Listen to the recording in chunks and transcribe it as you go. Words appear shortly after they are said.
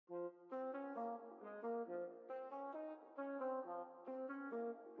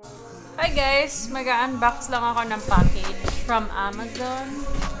Hi guys! Mag-unbox lang ako ng package from Amazon.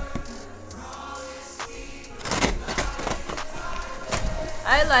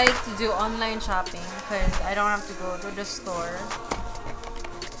 I like to do online shopping because I don't have to go to the store.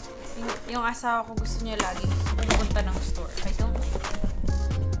 Yung asawa ko gusto niya lagi pumunta ng store. I don't like it.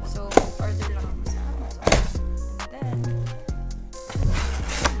 So, order lang ako sa Amazon. And then,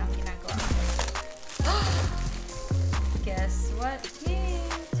 lang ginagawa ko. Guess what came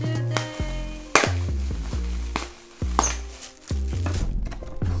today?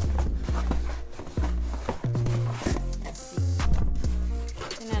 Let's see.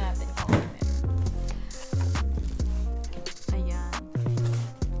 Tingnan natin kung meron. Ayan.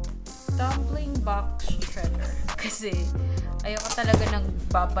 Tumbling box shredder. Kasi, ayoko talaga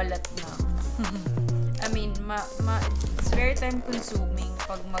nagbabalat na. I mean, it's very time consuming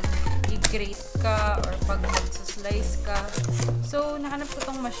pag mag-grate ka or pag mag-slice ka. So, nahanap ko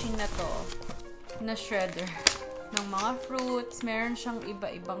tong machine na to na shredder ng mga fruits. Meron siyang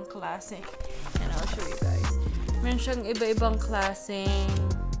iba-ibang klase. And I'll show you guys. Meron siyang iba-ibang klaseng,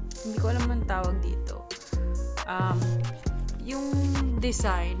 hindi ko alam ang tawag dito. Yung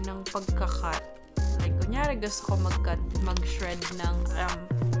design ng pagka-cut. Like, kunyari gusto ko mag-shred ng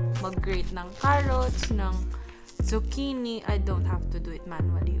mag-grate ng carrots, ng zucchini. I don't have to do it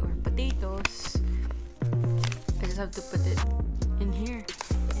manually. Or potatoes. I just have to put it in here.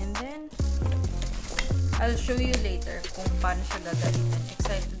 And then, I'll show you later kung paano siya gagamitin.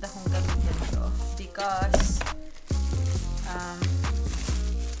 Excited akong gamitin to. Because,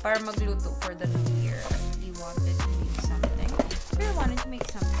 para magluto for the new year, I really wanted to make something. I wanted to make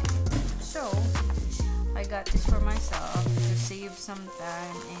something. So, I got this for myself to save some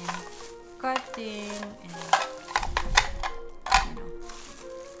time in cutting and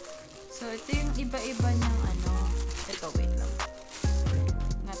so ito yung iba-iba niyang ito, wait lang,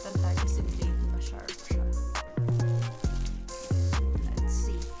 ingatan tayo kasi blade ma-sharp siya. Let's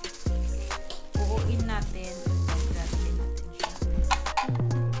see, buuin natin and then grantin natin siya.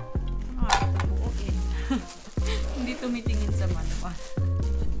 Ito buuin. Hindi tumitingin sa manual.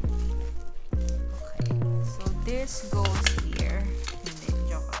 This goes here. Hindi,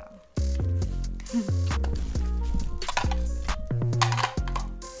 joke lang.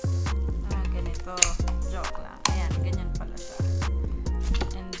 Ganito. Joke lang. Ayan, ganyan pala siya.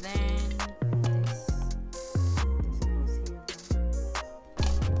 And then, this goes here.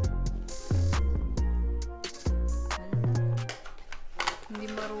 Hindi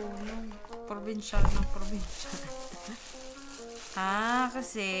marunong. Probinsyal ng probinsyal.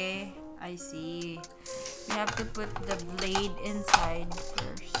 Kasi, I see. You have to put the blade inside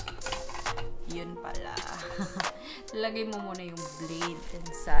first. Yun pala. Lagay mo muna yung blade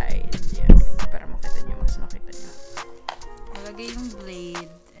inside. Yan. Para makita nyo. Mas makita nyo. Lagay yung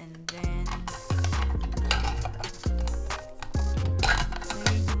blade and then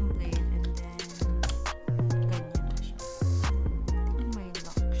lagay yung blade and then ganyan na siya. Tingnan may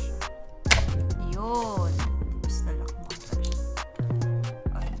lock siya. Yun. Basta lock mo pa siya.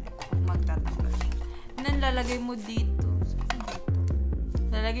 Magtatanggal siya. And then, lalagay mo dito.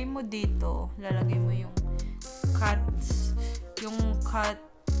 Lalagay mo dito. Lalagay mo yung cut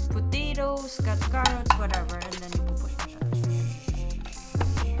potatoes, cut carrots, whatever. And then, ipupush mo siya.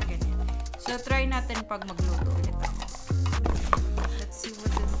 Ganyan. So, try natin pag magluto ulit ako. Let's see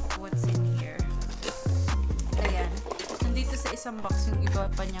what's in here. Ayan. Nandito sa isang box yung iba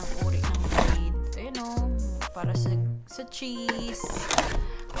pa niyang uri ng blade. Ayun o. Para sa cheese.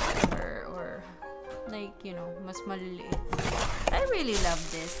 Or like, you know, mas maliliit. I really love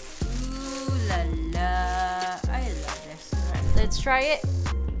this. Ooh la la. I love this. Alright, let's try it.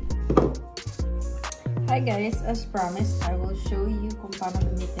 Hi guys, as promised, I will show you kung paano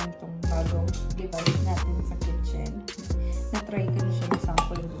gamitin itong bagong device natin sa kitchen. Na-try ko na siya ng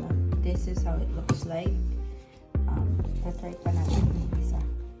sample na. This is how it looks like. Na-try pa natin yung isa.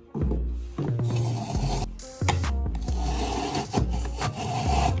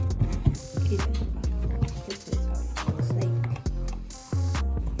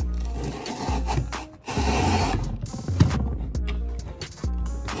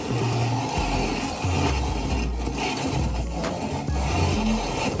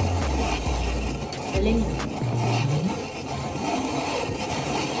 Galing.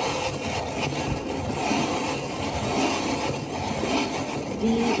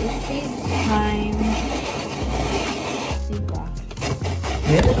 It saves time. Diba?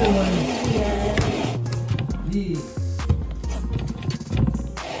 Easier.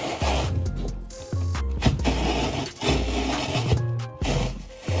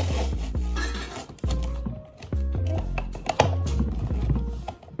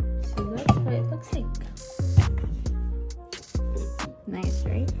 So Nice,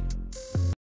 right?